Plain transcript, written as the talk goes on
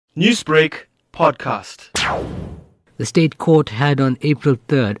Newsbreak podcast. The state court had on April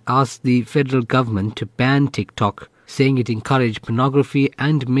 3rd asked the federal government to ban TikTok, saying it encouraged pornography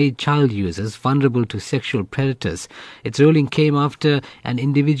and made child users vulnerable to sexual predators. Its ruling came after an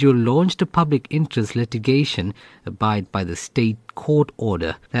individual launched a public interest litigation abide by the state court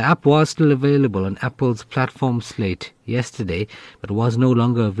order. The app was still available on Apple's platform Slate yesterday, but was no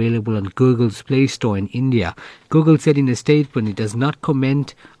longer available on Google's Play Store in India. Google said in a statement it does not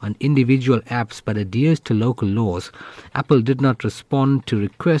comment on individual apps but adheres to local laws. Apple did not respond to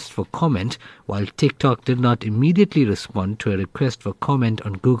requests for comment, while TikTok did not immediately respond to a request for comment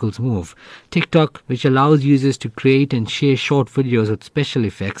on Google's move. TikTok, which allows users to create and share short videos with special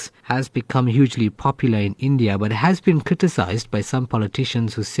effects, has become hugely popular in India, but has been criticized by some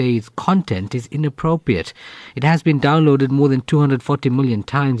politicians who say its content is inappropriate. It has been downloaded more than 240 million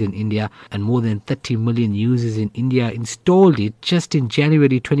times in India, and more than 30 million users in India installed it just in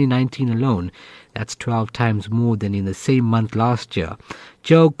January 2019 alone. That's 12 times more than in the same month last year.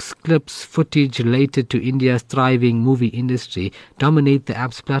 Jokes, clips, footage related to India's thriving movie industry dominate the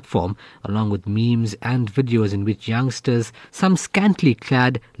app's platform, along with memes and videos in which youngsters, some scantily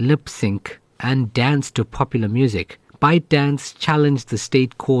clad, lip sync and dance to popular music. ByteDance challenged the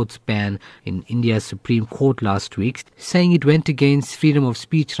state court's ban in India's Supreme Court last week, saying it went against freedom of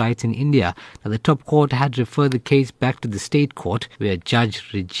speech rights in India. Now, the top court had referred the case back to the state court, where a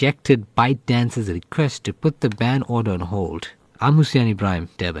judge rejected ByteDance's request to put the ban order on hold. I'm Hussein Ibrahim,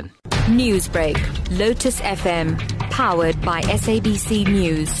 Devon. Newsbreak, Lotus FM, powered by SABC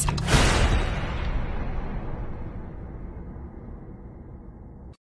News.